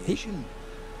appreciation,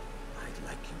 I'd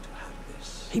like you to have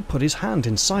this. He put his hand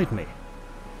inside me.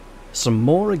 Some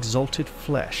more exalted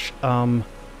flesh.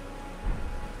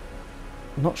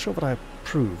 Not sure what I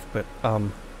approve, but,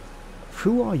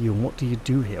 who are you and what do you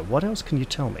do here? What else can you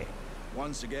tell me?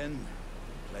 Once again,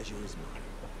 pleasure is mine.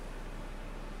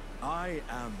 I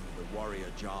am the warrior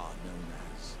Jar known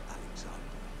as Alexander.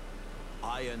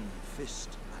 Iron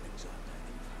Fist Alexander,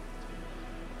 in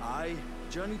fact. I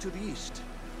journey to the east,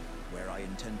 where I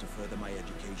intend to further my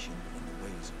education in the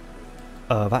ways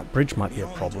of war. That bridge might be a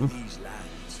problem. Beyond these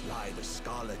lands lie the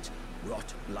scarlet,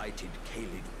 rot-blighted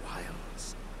Caelid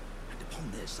wilds. And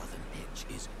upon their southern edge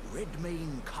is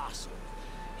Redmane Castle,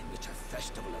 in which a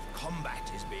festival of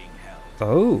combat is being held.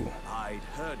 Oh. I'd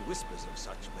heard whispers of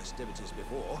such festivities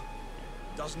before.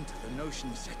 Doesn't the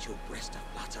notion set your breast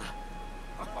aflutter?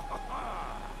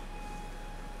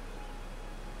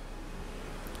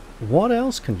 What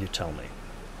else can you tell me?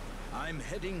 I'm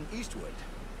heading eastward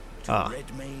to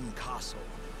Redmane Castle,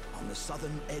 on the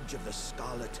southern edge of the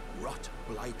scarlet,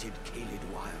 rot-blighted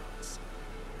Caelid wilds.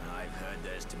 I've heard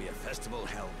there's to be a festival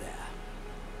held there.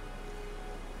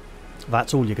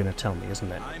 That's all you're going to tell me,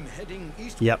 isn't it? I'm heading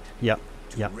eastward. Yep,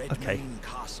 to okay. Redmane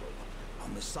Castle,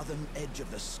 on the southern edge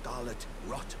of the scarlet,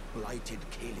 rot-blighted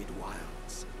Caelid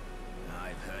wilds.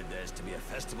 I've heard there's to be a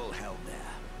festival held there.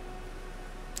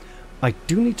 I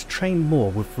do need to train more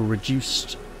with the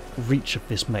reduced reach of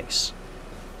this mace.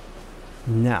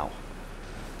 Now,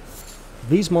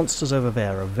 these monsters over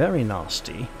there are very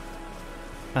nasty,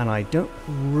 and I don't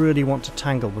really want to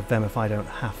tangle with them if I don't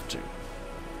have to.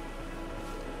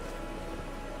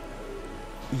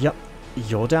 Yep,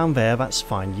 you're down there, that's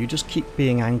fine. You just keep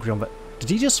being angry on that. Did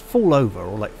he just fall over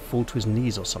or like fall to his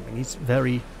knees or something? He's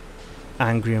very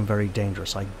angry and very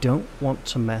dangerous. I don't want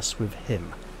to mess with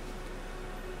him.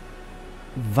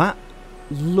 That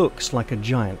looks like a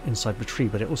giant inside the tree,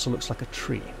 but it also looks like a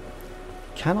tree.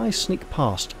 Can I sneak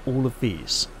past all of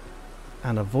these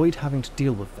and avoid having to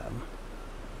deal with them?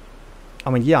 I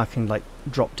mean, yeah, I can, like,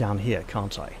 drop down here,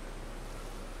 can't I?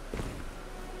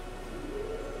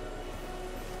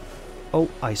 Oh,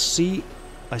 I see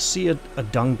a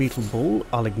dung beetle ball.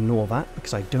 I'll ignore that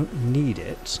because I don't need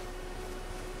it.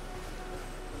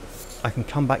 I can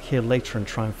come back here later and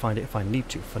try and find it if I need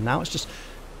to. For now,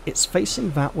 it's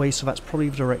facing that way, so that's probably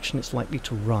the direction it's likely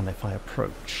to run if I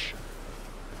approach.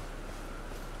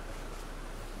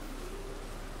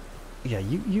 Yeah,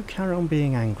 you carry on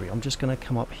being angry. I'm just going to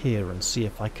come up here and see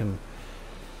if I can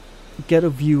get a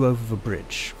view over the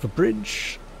bridge. The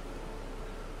bridge...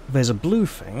 There's a blue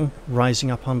thing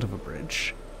rising up under the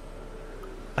bridge.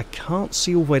 I can't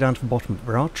see all the way down to the bottom, but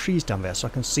there are trees down there, so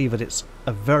I can see that it's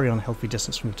a very unhealthy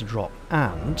distance for me to drop.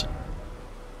 And...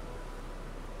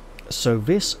 so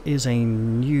this is a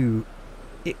new...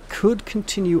 It could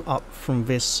continue up from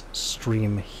this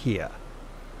stream here.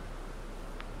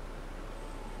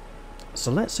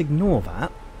 So let's ignore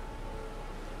that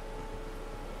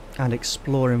and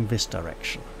explore in this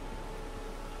direction.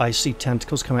 I see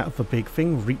tentacles coming out of the big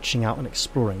thing, reaching out and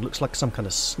exploring. Looks like some kind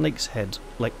of snake's head,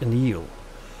 like an eel,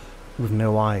 with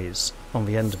no eyes on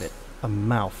the end of it. A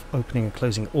mouth opening and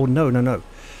closing. Or no. It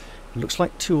looks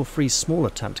like 2 or 3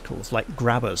 smaller tentacles, like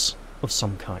grabbers of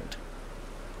some kind.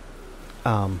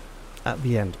 At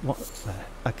the end. What? There.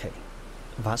 Okay.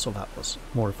 That's what that was.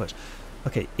 More of those.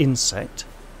 Okay, insect.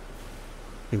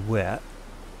 Beware.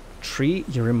 Tree,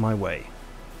 you're in my way.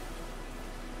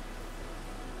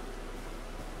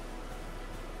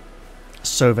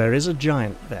 So there is a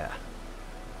giant there.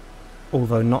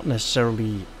 Although not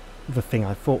necessarily the thing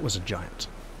I thought was a giant.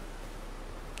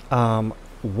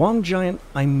 One giant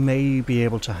I may be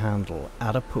able to handle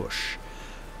at a push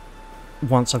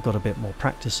once I've got a bit more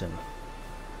practice in.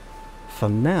 For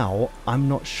now, I'm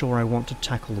not sure I want to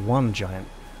tackle one giant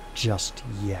just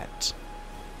yet.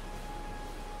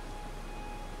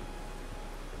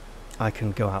 I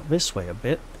can go out this way a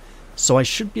bit, so I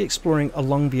should be exploring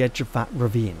along the edge of that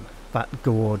ravine, that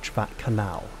gorge, that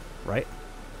canal, right?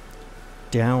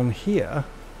 Down here,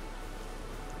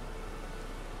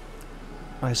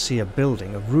 I see a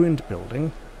building, a ruined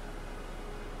building.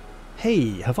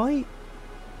 Hey, have I...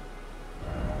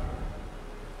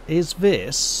 Is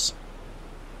this...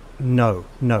 No.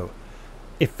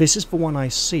 If this is the one I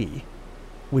see,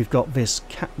 we've got this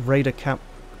rider camp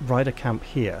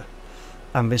here,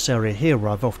 and this area here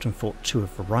where I've often fought 2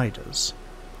 of the riders.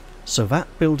 So that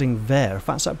building there, if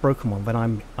that's that broken one, then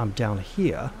I'm down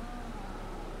here.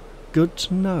 Good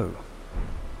to know.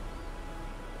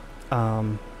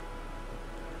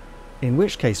 In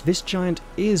which case, this giant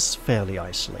is fairly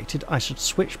isolated. I should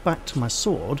switch back to my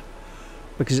sword,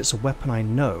 because it's a weapon I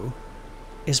know.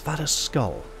 Is that a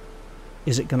skull?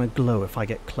 Is it going to glow if I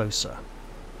get closer?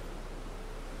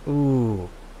 Ooh.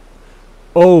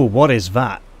 Oh, what is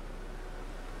that?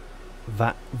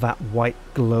 That white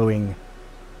glowing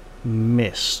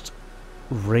mist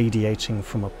radiating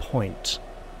from a point.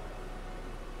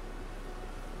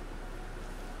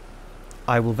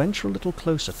 I will venture a little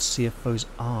closer to see if those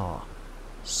are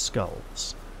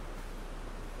skulls.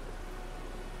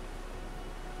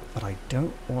 But I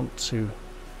don't want to...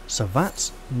 So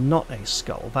that's not a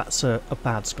skull. That's a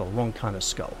bad skull. Wrong kind of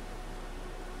skull.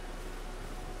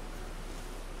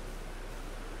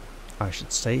 I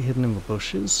should stay hidden in the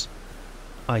bushes.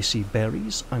 I see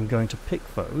berries. I'm going to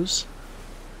pick those.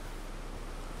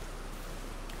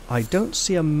 I don't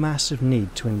see a massive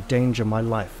need to endanger my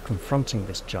life confronting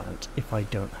this giant if I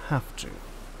don't have to.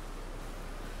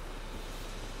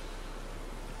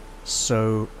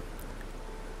 So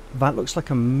that looks like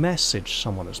a message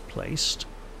someone has placed.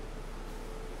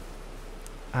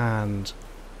 And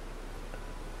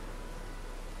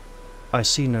I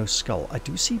see no skull. I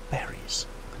do see berries.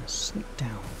 I'm going to sneak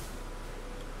down.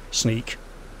 Sneak.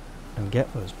 And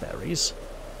get those berries.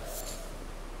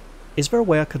 Is there a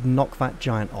way I could knock that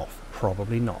giant off?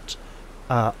 Probably not.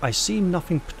 I see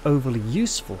nothing overly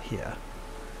useful here.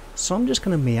 So I'm just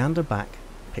going to meander back,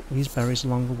 pick these berries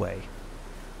along the way,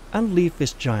 and leave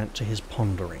this giant to his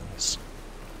ponderings.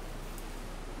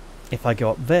 If I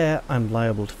go up there, I'm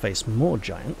liable to face more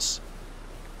giants.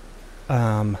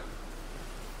 Not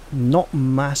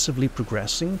massively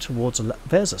progressing towards a...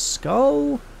 There's a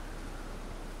skull!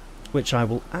 Which I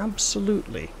will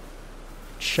absolutely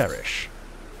cherish.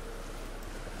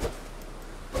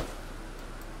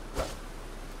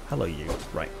 Hello you.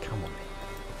 Right, come on.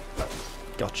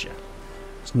 Gotcha.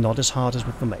 It's not as hard as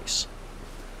with the mace.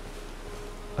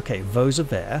 Okay, those are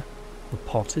there. The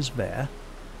pot is there.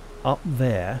 Up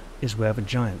there is where the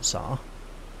giants are.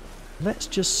 Let's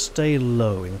just stay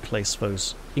low in case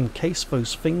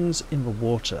those things in the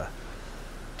water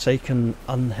take an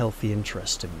unhealthy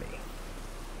interest in me.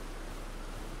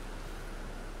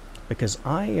 Because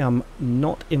I am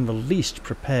not in the least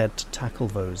prepared to tackle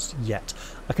those yet.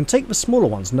 I can take the smaller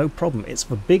ones, no problem. It's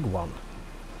the big one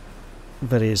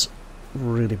that is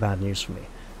really bad news for me.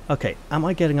 Okay, am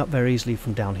I getting up very easily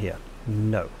from down here?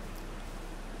 No.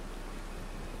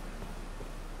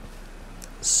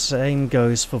 Same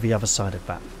goes for the other side of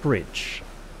that bridge.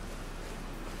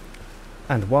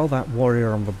 And while that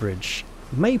warrior on the bridge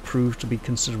may prove to be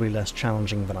considerably less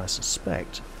challenging than I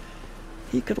suspect,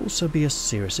 he could also be a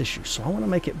serious issue, so I want to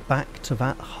make it back to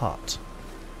that hut.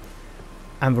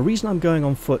 And the reason I'm going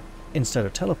on foot instead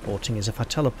of teleporting is if I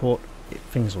teleport,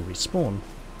 things will respawn.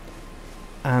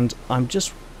 And I'm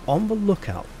just on the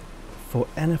lookout for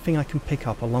anything I can pick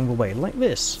up along the way, like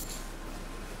this.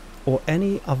 Or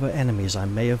any other enemies I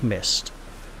may have missed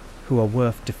who are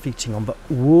worth defeating on the...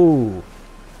 Whoa!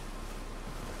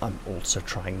 I'm also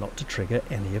trying not to trigger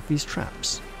any of these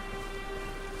traps.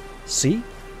 See?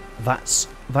 That's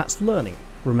learning.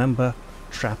 Remember,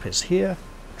 trap is here,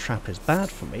 trap is bad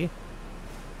for me,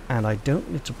 and I don't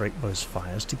need to break those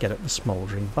fires to get at the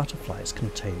smouldering butterflies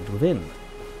contained within.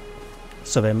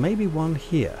 So there may be one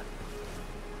here.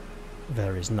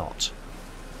 There is not.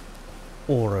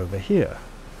 Or over here.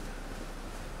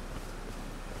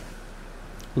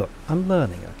 Look, I'm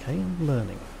learning, okay? I'm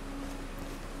learning.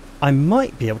 I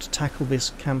might be able to tackle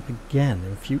this camp again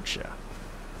in future.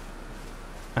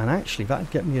 And actually, that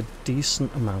would get me a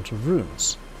decent amount of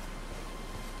runes.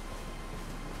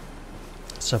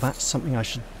 So that's something I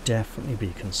should definitely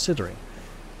be considering.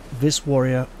 This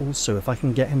warrior also, if I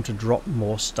can get him to drop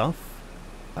more stuff.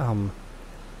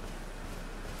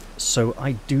 So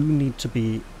I do need to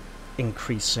be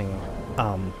increasing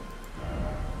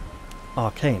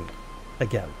arcane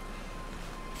again.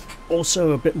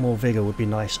 Also, a bit more vigor would be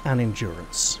nice, and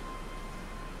endurance.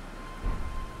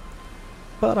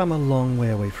 But I'm a long way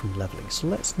away from leveling, so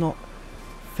let's not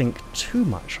think too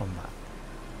much on that.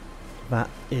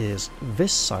 That is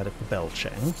this side of the bell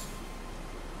chain.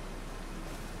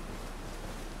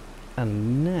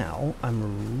 And now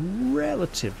I'm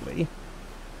relatively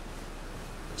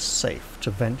safe to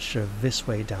venture this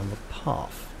way down the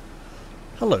path.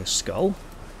 Hello, Skull.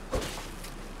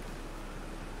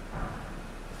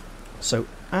 So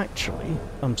actually,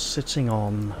 I'm sitting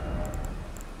on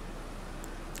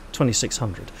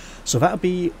 2600. So that would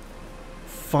be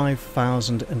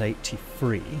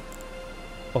 5083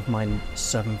 of my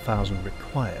 7000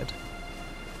 required.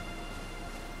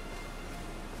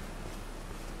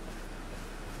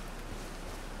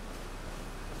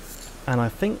 And I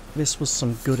think this was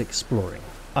some good exploring.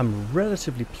 I'm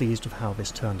relatively pleased with how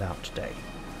this turned out today.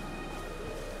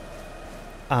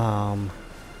 I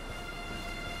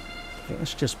think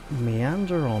let's just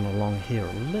meander on along here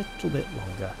a little bit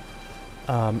longer.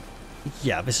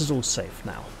 Yeah, this is all safe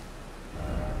now.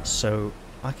 So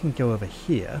I can go over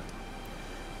here.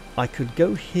 I could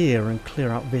go here and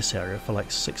clear out this area for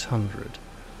like 600.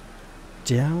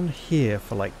 Down here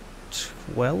for like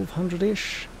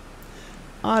 1200-ish.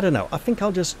 I don't know. I think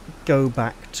I'll just go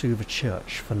back to the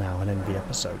church for now and end the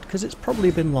episode, because it's probably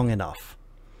been long enough.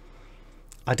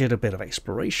 I did a bit of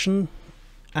exploration,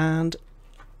 and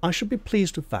I should be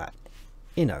pleased with that.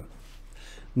 You know,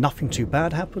 nothing too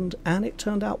bad happened, and it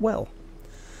turned out well.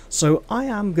 So I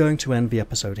am going to end the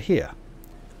episode here.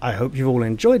 I hope you've all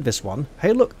enjoyed this one.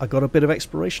 Hey look, I got a bit of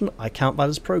exploration, I count that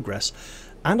as progress,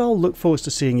 and I'll look forward to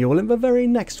seeing you all in the very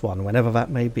next one, whenever that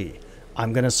may be.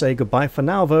 I'm going to say goodbye for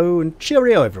now though, and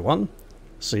cheerio everyone.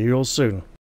 See you all soon.